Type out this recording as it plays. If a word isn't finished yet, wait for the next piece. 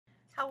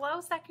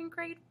Hello, second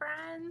grade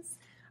friends.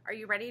 Are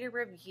you ready to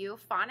review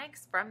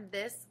phonics from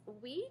this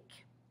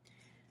week?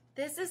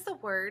 This is the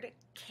word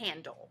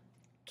candle.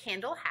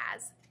 Candle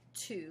has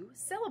two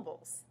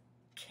syllables.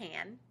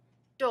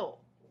 Can-dle.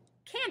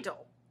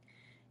 Candle.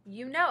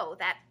 You know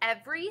that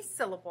every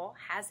syllable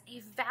has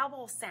a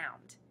vowel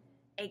sound.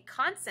 A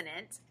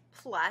consonant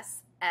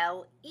plus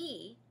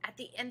LE at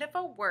the end of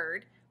a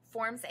word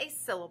forms a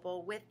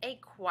syllable with a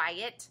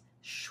quiet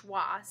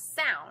schwa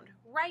sound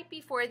right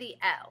before the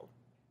L.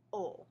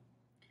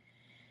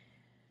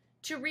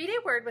 To read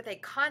a word with a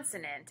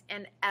consonant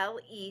and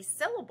LE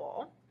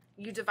syllable,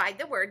 you divide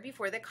the word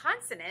before the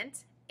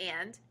consonant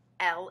and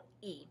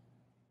LE.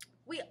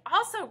 We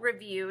also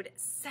reviewed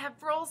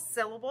several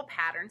syllable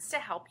patterns to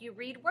help you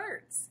read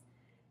words.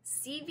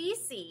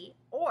 CVC,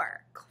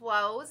 or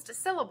closed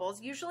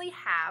syllables, usually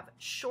have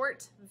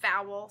short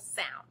vowel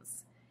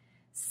sounds.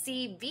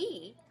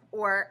 CV,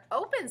 or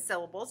open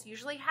syllables,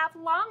 usually have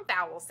long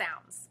vowel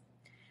sounds.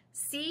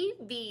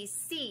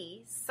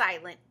 CVC,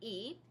 silent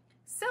E,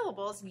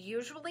 syllables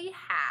usually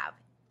have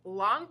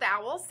long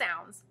vowel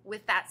sounds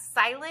with that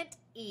silent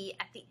E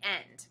at the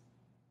end.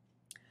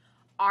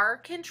 Our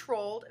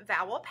controlled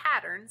vowel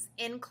patterns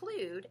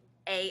include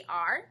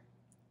AR,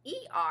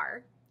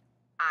 ER,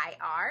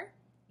 IR,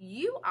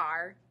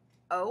 UR,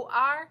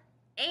 OR,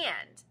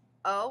 and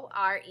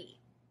ORE.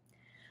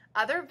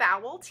 Other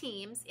vowel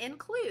teams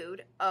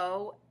include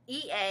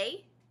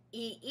OEA,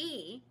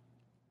 EE,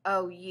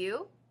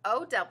 OU,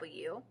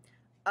 OW,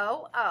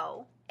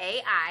 OO,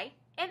 AI,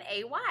 and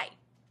AY.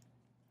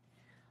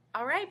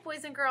 All right,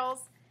 boys and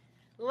girls,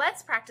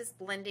 let's practice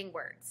blending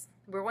words.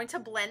 We're going to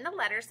blend the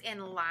letters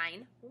in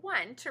line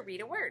 1 to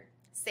read a word.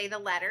 Say the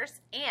letters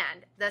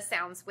and the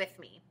sounds with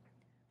me.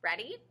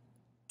 Ready?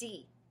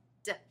 D,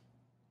 D,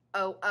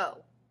 O, O,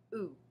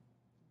 oo,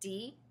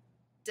 D,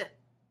 D,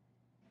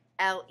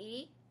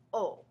 LE,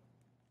 O.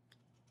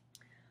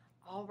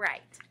 All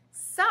right,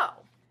 so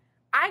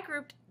I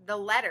grouped the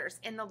letters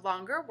in the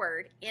longer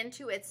word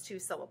into its two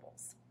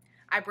syllables.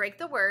 I break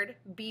the word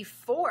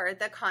before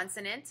the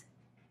consonant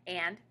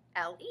and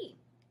LE.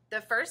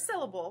 The first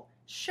syllable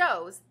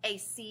shows a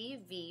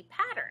CV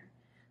pattern.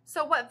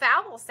 So what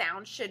vowel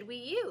sound should we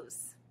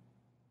use?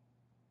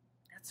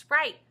 That's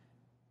right,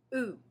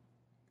 oo.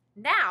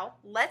 Now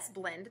let's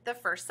blend the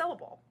first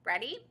syllable.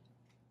 Ready?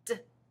 D,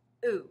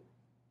 oo,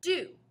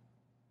 do.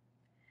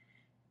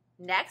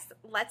 Next,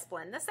 let's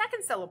blend the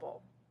second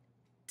syllable.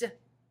 D,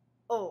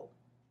 o,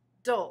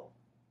 dull.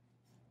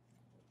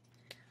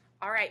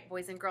 All right,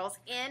 boys and girls,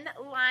 in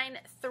line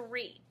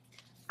 3,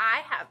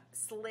 I have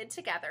slid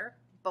together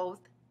both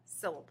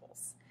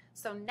syllables.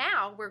 So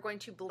now we're going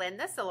to blend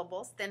the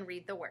syllables, then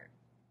read the word.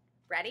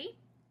 Ready?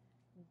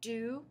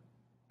 Do,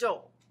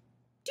 dole,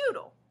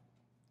 doodle.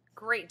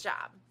 Great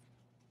job.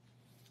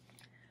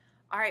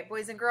 All right,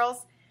 boys and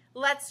girls,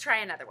 let's try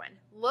another one.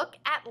 Look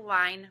at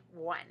line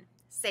 1.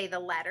 Say the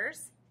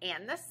letters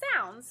and the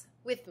sounds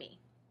with me.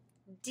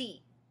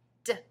 D,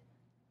 D,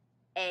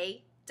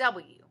 A,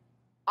 W,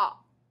 A.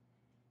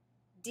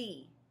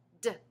 D,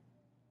 D,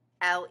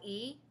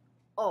 LE,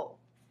 O.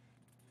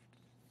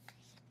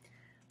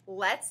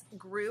 Let's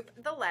group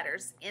the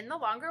letters in the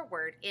longer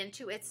word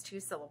into its two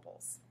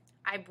syllables.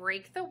 I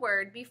break the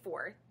word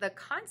before the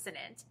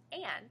consonant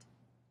and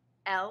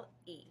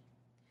LE.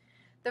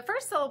 The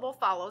first syllable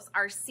follows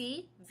our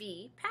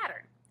CV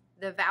pattern.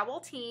 The vowel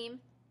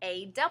team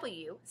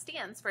AW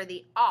stands for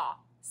the AW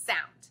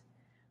sound.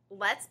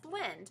 Let's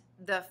blend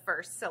the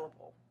first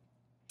syllable.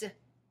 D,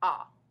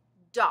 A,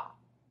 da.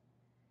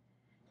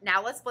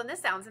 Now let's blend the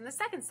sounds in the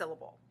second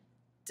syllable.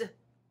 D,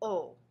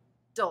 o,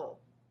 dole.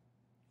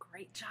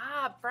 Great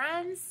job,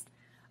 friends.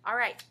 All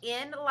right,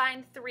 in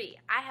line 3,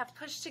 I have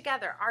pushed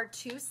together our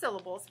two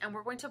syllables and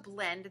we're going to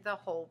blend the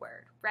whole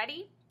word.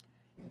 Ready?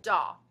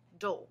 Da,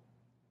 dole,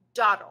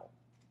 dawdle.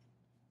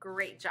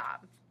 Great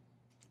job.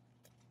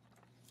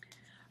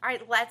 All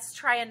right, let's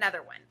try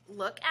another one.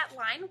 Look at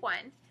line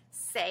 1.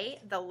 Say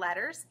the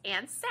letters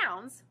and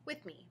sounds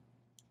with me.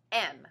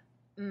 M,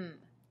 M,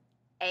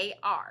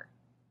 AR,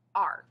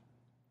 R,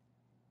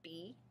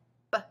 B,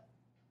 B,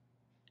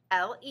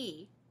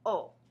 LE,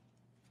 O.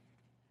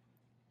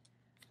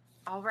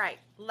 All right,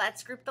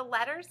 let's group the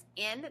letters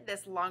in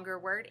this longer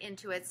word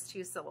into its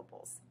two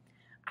syllables.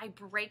 I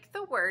break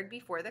the word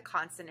before the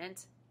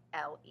consonant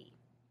LE.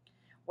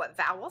 What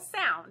vowel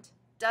sound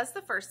does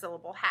the first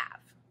syllable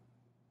have?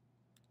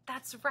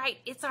 That's right,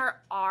 it's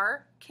our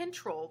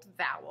R-controlled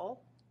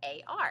vowel,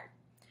 AR.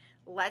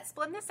 Let's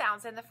blend the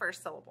sounds in the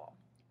first syllable.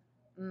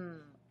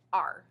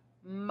 R,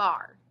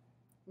 mar.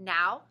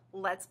 Now,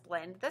 let's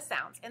blend the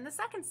sounds in the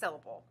second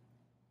syllable.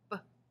 B,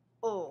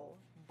 o,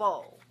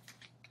 bowl.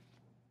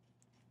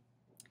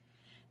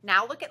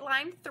 Now look at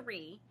line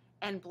 3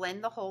 and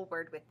blend the whole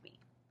word with me.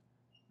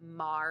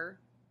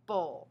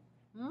 Marble,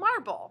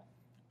 marble.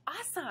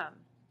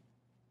 Awesome.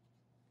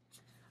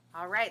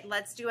 All right,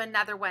 let's do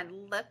another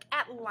one. Look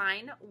at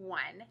line 1.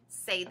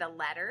 Say the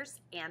letters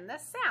and the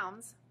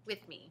sounds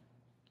with me.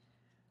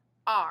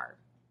 R,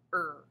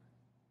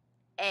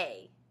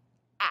 A,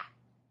 A,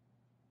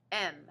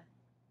 M,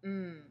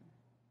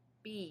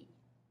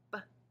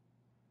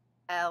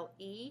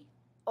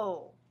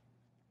 L-E-O.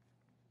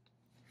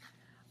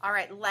 All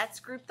right, let's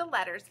group the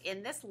letters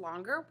in this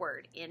longer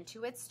word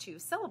into its 2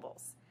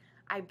 syllables.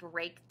 I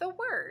break the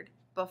word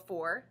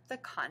before the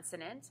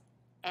consonant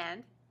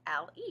and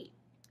L-E.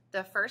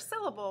 The first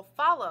syllable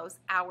follows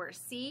our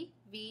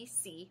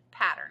CVC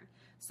pattern.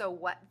 So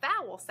what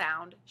vowel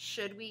sound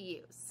should we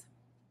use?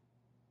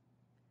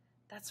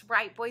 That's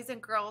right, boys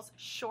and girls,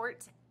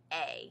 short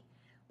A.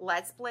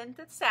 Let's blend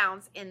the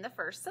sounds in the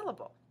first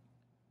syllable.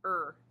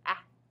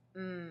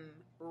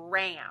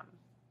 Ram.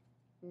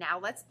 Now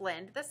let's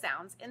blend the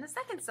sounds in the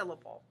second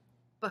syllable.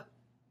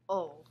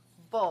 Bull.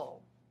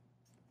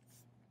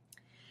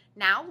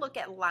 Now look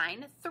at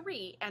line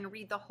 3 and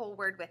read the whole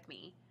word with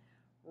me.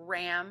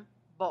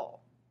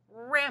 Ramble.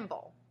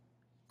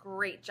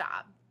 Great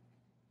job.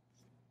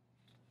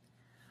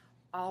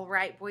 All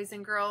right, boys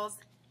and girls,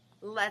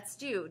 let's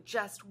do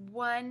just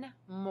one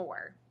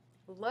more.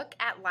 Look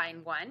at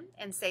line 1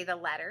 and say the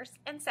letters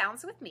and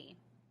sounds with me.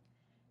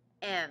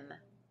 M,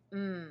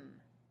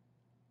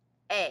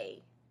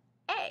 A,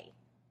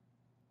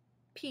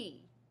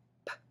 P,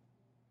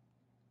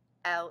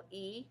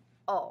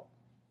 L-E-O.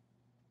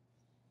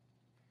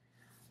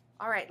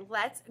 All right,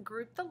 let's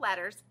group the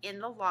letters in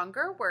the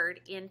longer word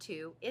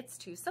into its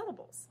 2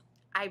 syllables.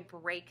 I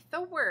break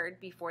the word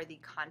before the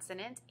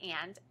consonant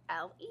and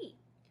L-E.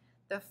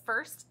 The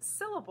first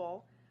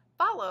syllable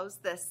follows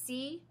the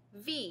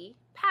C-V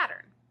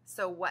pattern.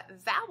 So what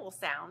vowel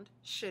sound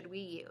should we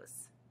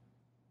use?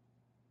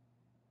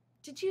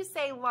 Did you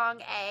say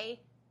long A?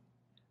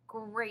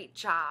 Great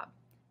job.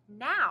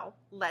 Now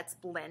let's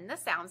blend the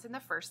sounds in the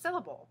first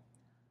syllable.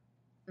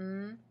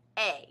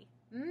 A,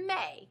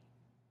 may.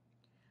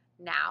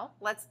 Now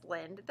let's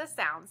blend the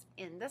sounds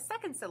in the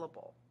second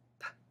syllable.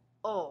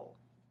 Pull.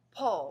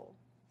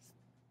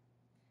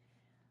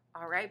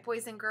 All right,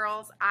 boys and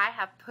girls, I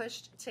have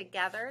pushed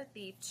together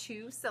the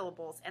 2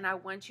 syllables and I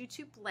want you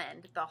to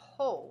blend the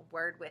whole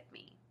word with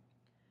me.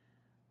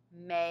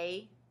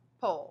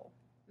 Maple.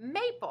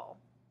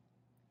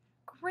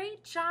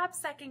 Great job,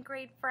 2nd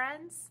grade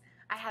friends.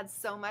 I had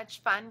so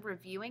much fun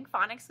reviewing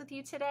phonics with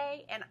you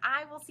today, and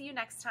I will see you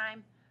next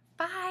time.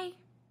 Bye.